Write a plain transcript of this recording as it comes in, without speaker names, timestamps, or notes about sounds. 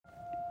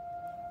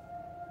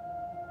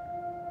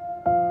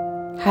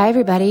Hi,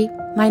 everybody.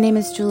 My name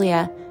is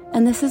Julia,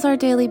 and this is our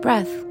daily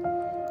breath.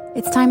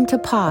 It's time to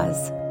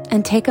pause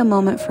and take a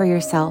moment for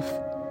yourself.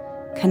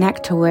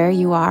 Connect to where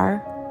you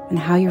are and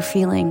how you're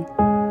feeling,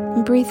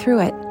 and breathe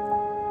through it.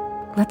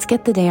 Let's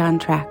get the day on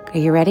track. Are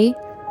you ready?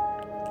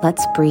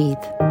 Let's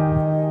breathe.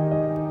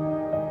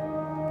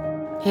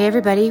 Hey,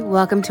 everybody.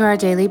 Welcome to our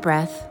daily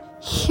breath.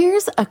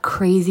 Here's a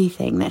crazy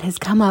thing that has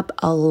come up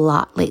a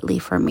lot lately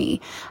for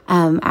me.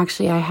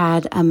 Actually, I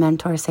had a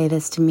mentor say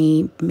this to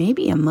me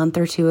maybe a month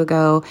or two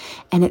ago,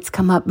 and it's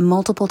come up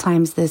multiple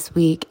times this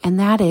week.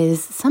 And that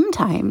is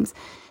sometimes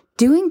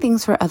doing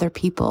things for other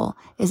people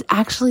is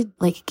actually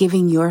like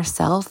giving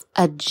yourself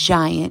a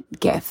giant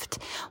gift.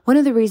 One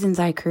of the reasons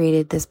I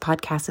created this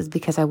podcast is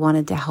because I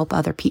wanted to help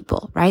other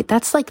people, right?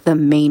 That's like the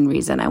main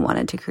reason I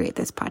wanted to create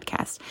this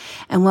podcast.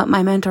 And what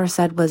my mentor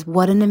said was,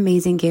 what an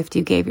amazing gift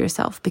you gave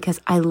yourself, because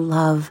I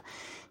love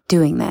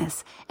doing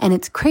this. And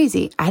it's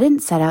crazy. I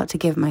didn't set out to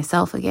give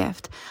myself a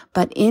gift,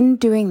 but in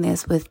doing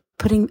this with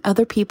putting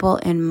other people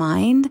in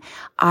mind,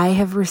 I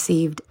have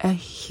received a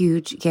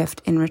huge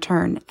gift in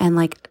return, and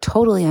like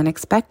totally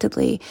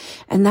unexpectedly.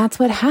 And that's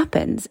what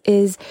happens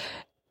is,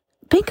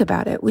 think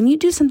about it. When you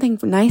do something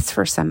nice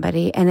for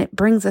somebody and it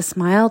brings a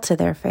smile to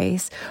their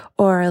face,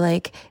 or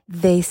like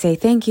they say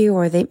thank you,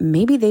 or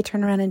maybe they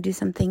turn around and do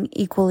something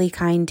equally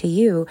kind to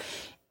you,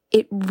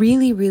 it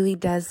really, really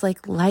does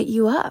like light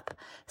you up.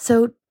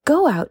 So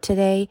go out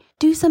today,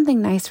 do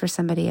something nice for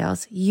somebody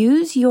else.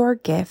 Use your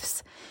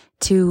gifts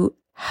to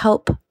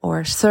help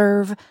or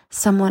serve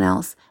someone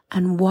else,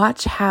 and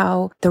watch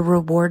how the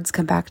rewards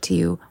come back to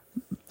you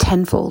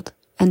tenfold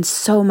and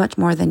so much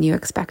more than you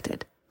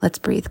expected. Let's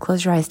breathe.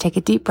 Close your eyes. Take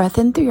a deep breath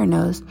in through your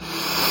nose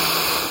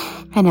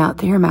and out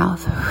through your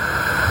mouth.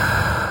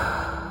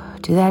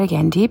 Do that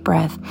again. Deep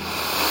breath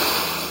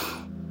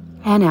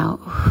and out.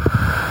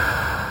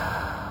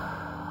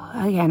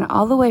 Again,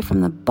 all the way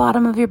from the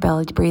bottom of your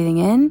belly, breathing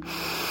in,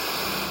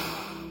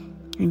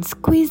 and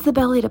squeeze the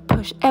belly to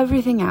push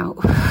everything out.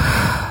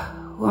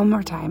 One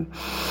more time.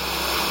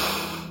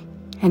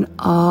 And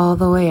all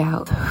the way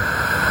out.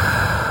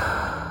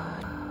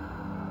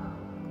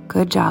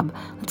 Good job.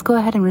 Let's go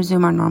ahead and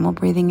resume our normal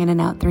breathing in and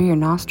out through your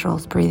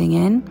nostrils. Breathing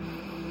in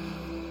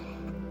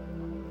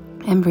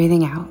and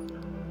breathing out.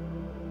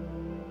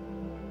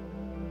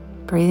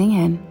 Breathing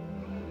in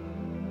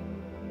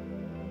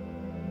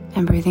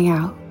and breathing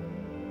out.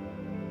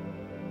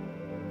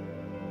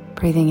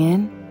 Breathing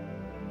in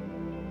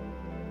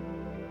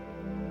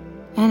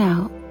and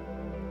out.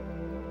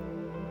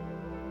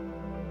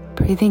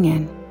 Breathing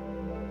in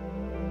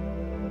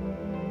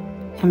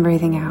and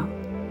breathing out.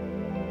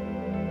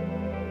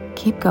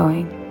 Keep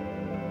going.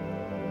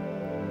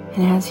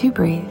 And as you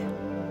breathe,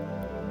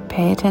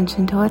 pay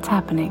attention to what's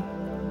happening.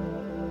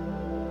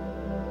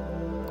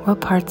 What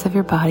parts of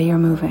your body are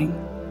moving?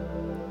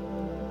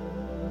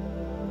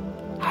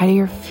 How do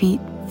your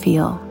feet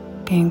feel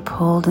being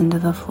pulled into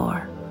the floor?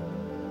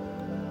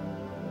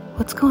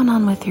 What's going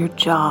on with your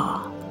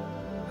jaw?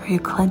 Are you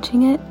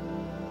clenching it?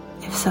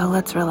 If so,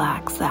 let's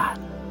relax that.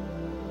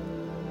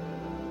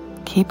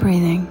 Keep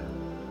breathing.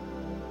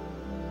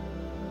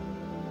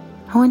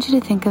 I want you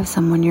to think of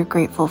someone you're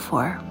grateful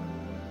for.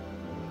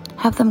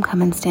 Have them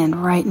come and stand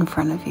right in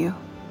front of you.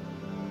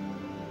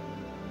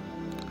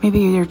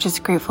 Maybe you're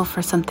just grateful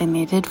for something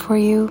they did for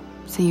you,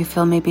 so you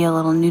feel maybe a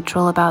little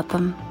neutral about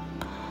them.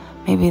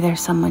 Maybe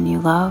there's someone you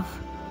love.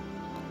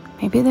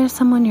 Maybe there's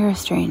someone you're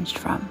estranged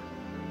from.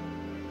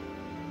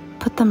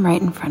 Put them right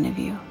in front of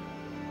you.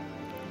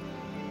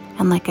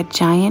 And like a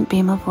giant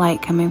beam of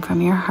light coming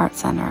from your heart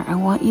center, I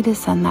want you to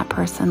send that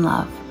person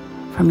love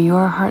from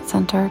your heart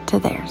center to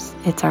theirs.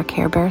 It's our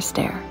Care Bear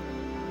stare.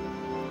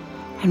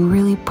 And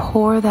really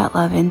pour that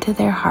love into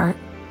their heart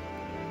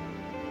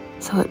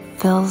so it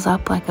fills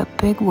up like a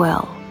big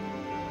well.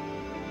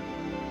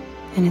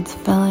 And it's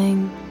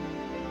filling,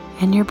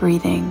 and you're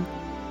breathing.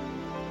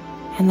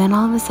 And then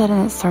all of a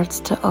sudden it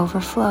starts to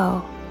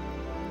overflow.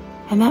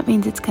 And that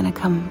means it's going to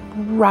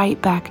come right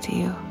back to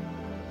you.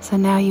 So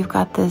now you've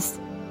got this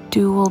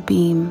dual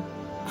beam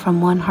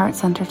from one heart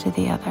center to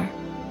the other.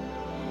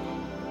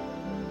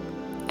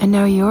 And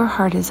now your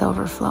heart is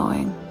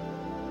overflowing.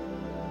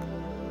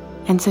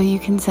 And so you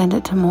can send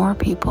it to more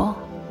people,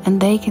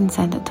 and they can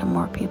send it to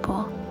more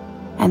people.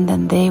 And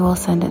then they will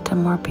send it to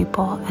more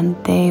people,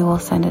 and they will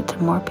send it to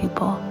more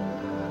people.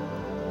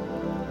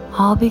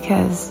 All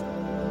because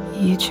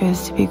you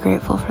chose to be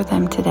grateful for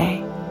them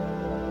today.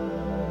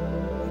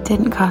 It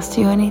didn't cost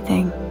you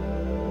anything.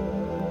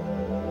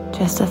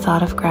 Just a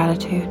thought of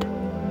gratitude.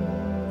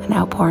 An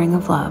outpouring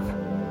of love.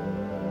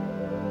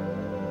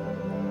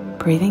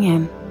 Breathing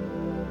in,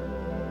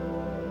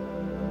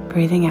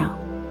 breathing out.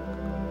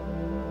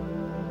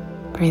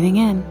 Breathing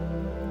in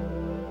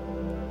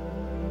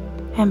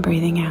and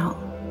breathing out.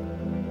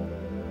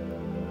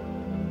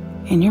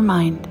 In your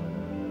mind,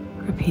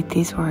 repeat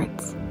these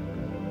words.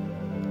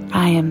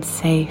 I am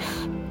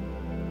safe.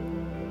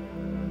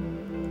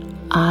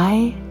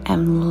 I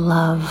am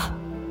love.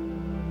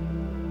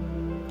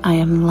 I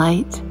am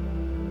light.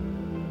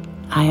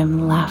 I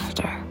am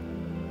laughter.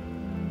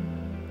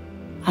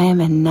 I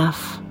am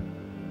enough.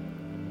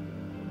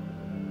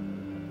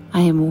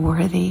 I am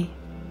worthy,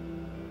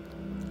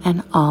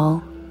 and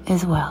all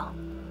is well.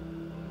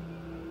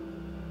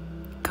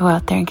 Go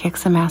out there and kick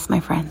some ass, my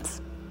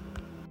friends.